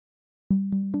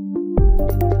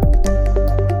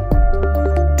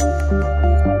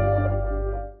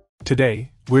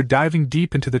Today, we're diving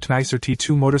deep into the TNICER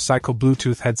T2 motorcycle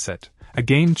Bluetooth headset, a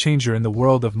game changer in the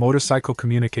world of motorcycle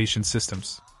communication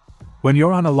systems. When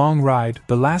you're on a long ride,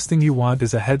 the last thing you want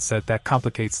is a headset that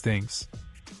complicates things.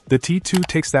 The T2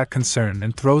 takes that concern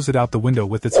and throws it out the window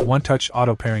with its one-touch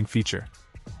auto-pairing feature.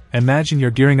 Imagine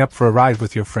you're gearing up for a ride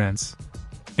with your friends.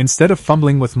 Instead of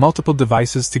fumbling with multiple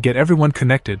devices to get everyone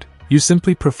connected, you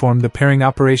simply perform the pairing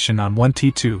operation on one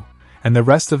T2, and the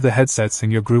rest of the headsets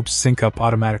in your groups sync up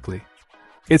automatically.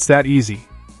 It's that easy.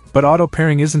 But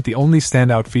auto-pairing isn't the only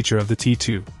standout feature of the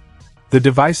T2. The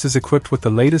device is equipped with the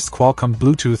latest Qualcomm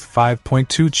Bluetooth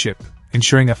 5.2 chip,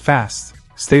 ensuring a fast,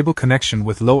 stable connection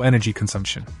with low energy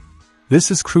consumption.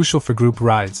 This is crucial for group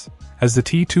rides, as the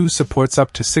T2 supports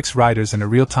up to 6 riders in a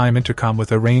real-time intercom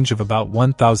with a range of about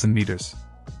 1,000 meters.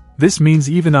 This means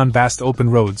even on vast open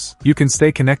roads, you can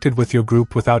stay connected with your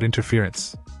group without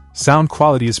interference. Sound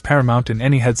quality is paramount in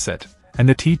any headset, and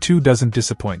the T2 doesn't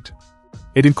disappoint.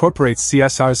 It incorporates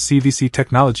TNICER's CVC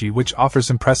technology, which offers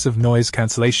impressive noise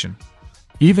cancellation.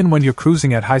 Even when you're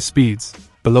cruising at high speeds,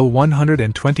 below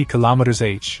 120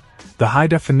 km/h, the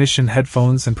high-definition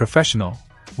headphones and professional,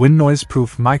 wind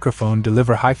noise-proof microphone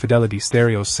deliver high-fidelity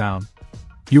stereo sound.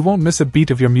 You won't miss a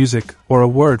beat of your music or a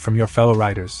word from your fellow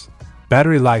riders.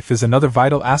 Battery life is another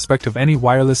vital aspect of any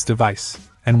wireless device,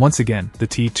 and once again, the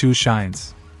T2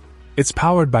 shines. It's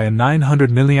powered by a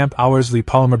 900 mAh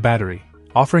polymer battery,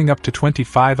 offering up to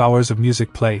 25 hours of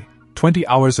music play, 20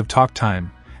 hours of talk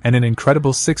time, and an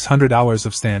incredible 600 hours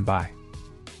of standby.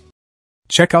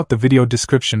 Check out the video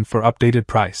description for updated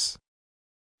price.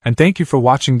 And thank you for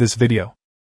watching this video.